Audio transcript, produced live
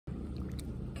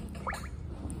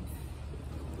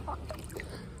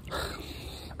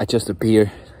I just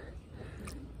appeared.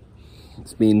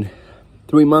 It's been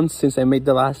 3 months since I made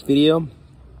the last video.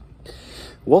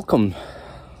 Welcome.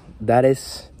 That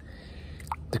is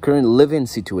the current living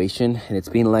situation, and it's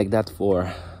been like that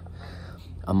for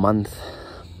a month.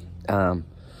 I'll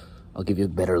give you a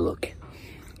better look.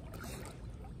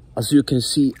 As you can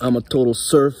see, I'm a total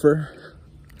surfer.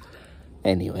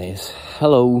 Anyways,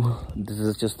 hello. This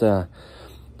is just a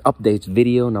updates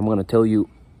video, and I'm gonna tell you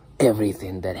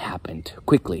everything that happened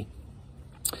quickly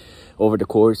over the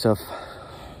course of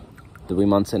 3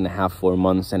 months and a half, 4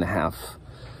 months and a half.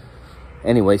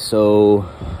 Anyway, so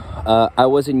I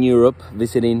was in Europe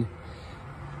visiting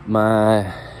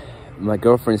my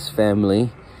girlfriend's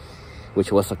family,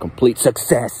 which was a complete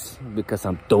success because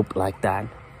I'm dope like that.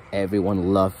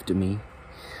 Everyone loved me.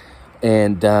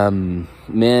 And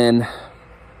man,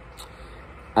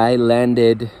 I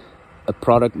landed a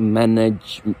product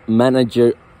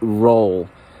manager role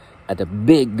at a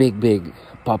big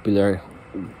popular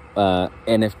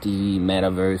NFT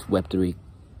metaverse Web3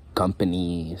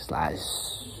 company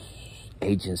 /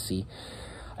 agency,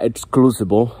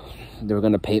 exclusible. They were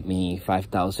gonna pay me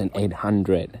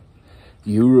 5,800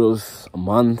 euros a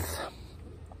month.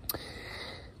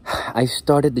 I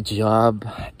started the job,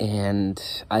 and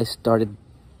I started,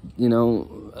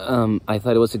 I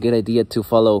thought it was a good idea to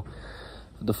follow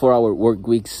the 4-hour work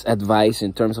week's advice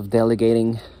in terms of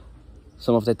delegating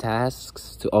some of the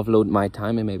tasks to offload my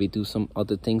time and maybe do some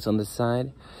other things on the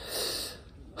side.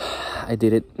 I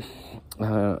did it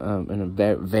in a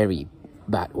very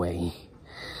bad way,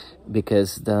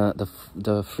 because the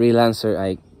freelancer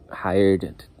I hired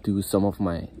to do some of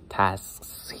my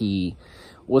tasks, he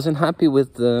wasn't happy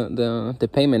with the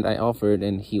payment I offered,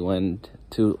 and he went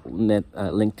to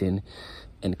LinkedIn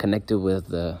and connected with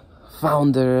the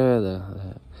founder,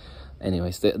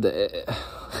 anyways,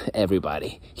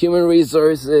 everybody, human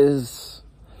resources,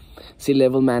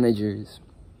 C-level managers,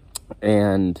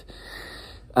 and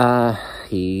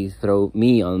he threw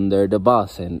me under the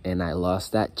bus, and I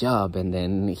lost that job. And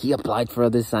then he applied for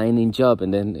a designing job,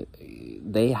 and then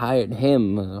they hired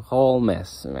him. A whole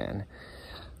mess, man.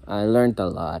 I learned a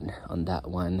lot on that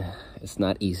one. It's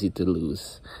not easy to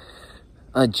lose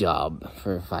a job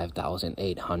for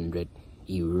 5,800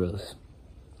 euros.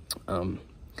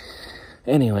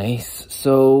 Anyways,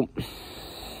 so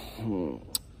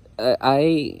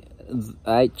I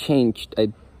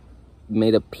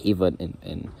made a pivot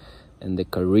in the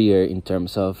career in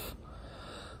terms of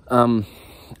I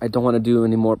don't want to do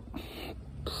any more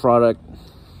product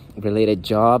related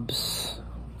jobs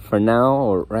for now,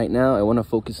 or right now. I want to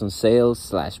focus on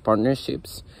sales /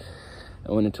 partnerships.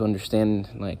 I wanted to understand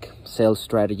like sales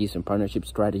strategies and partnership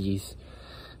strategies.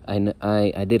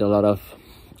 I did a lot of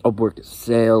Upwork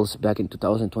sales back in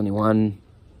 2021,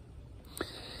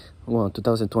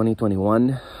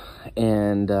 2021,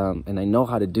 and I know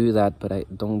how to do that, but I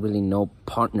don't really know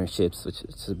partnerships, which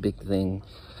is a big thing,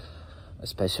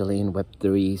 especially in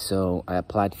Web3. So I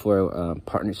applied for a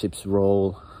partnerships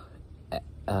role at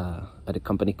a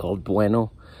company called Bueno.art,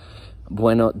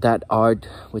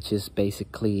 which is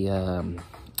basically a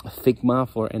Figma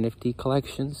for NFT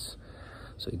collections.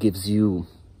 So it gives you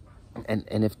an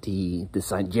NFT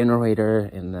design generator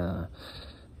and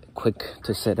quick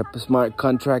to set up a smart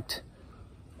contract.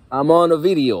 I'm on a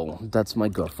video. That's my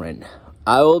girlfriend.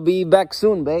 I will be back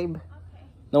soon, babe.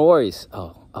 No worries.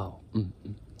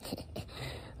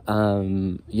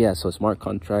 Yeah, so smart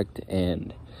contract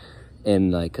and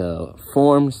like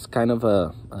forms, kind of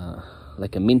a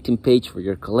like a minting page for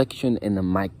your collection, and a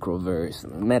microverse,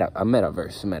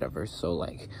 metaverse. So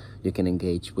like you can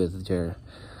engage with your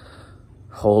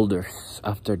holders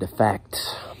after the fact.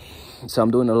 So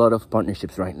I'm doing a lot of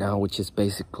partnerships right now, which is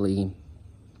basically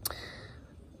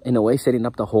in a way setting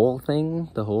up the whole thing,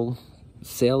 the whole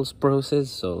sales process.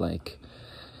 So like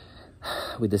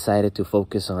we decided to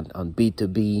focus on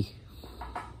B2B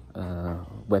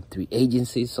Web3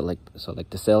 agencies. So like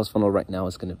the sales funnel right now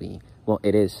is going to be, well,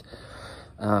 it is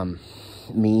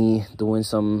me doing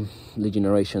some lead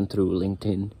generation through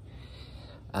LinkedIn,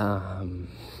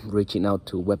 reaching out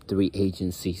to Web3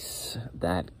 agencies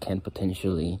that can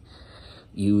potentially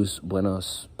use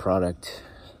Bueno's products,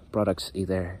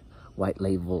 either white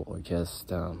label or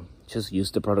just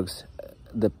use the product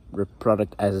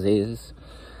as is,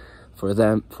 for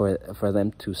them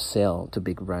to sell to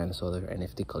big brands or their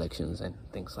NFT collections and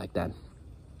things like that.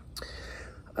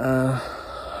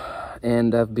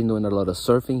 And I've been doing a lot of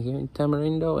surfing here in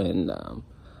Tamarindo, and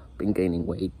been gaining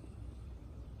weight.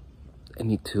 I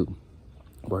need to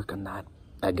work on that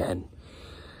again.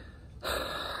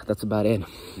 That's about it.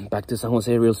 Back to San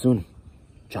Jose real soon.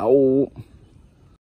 Ciao.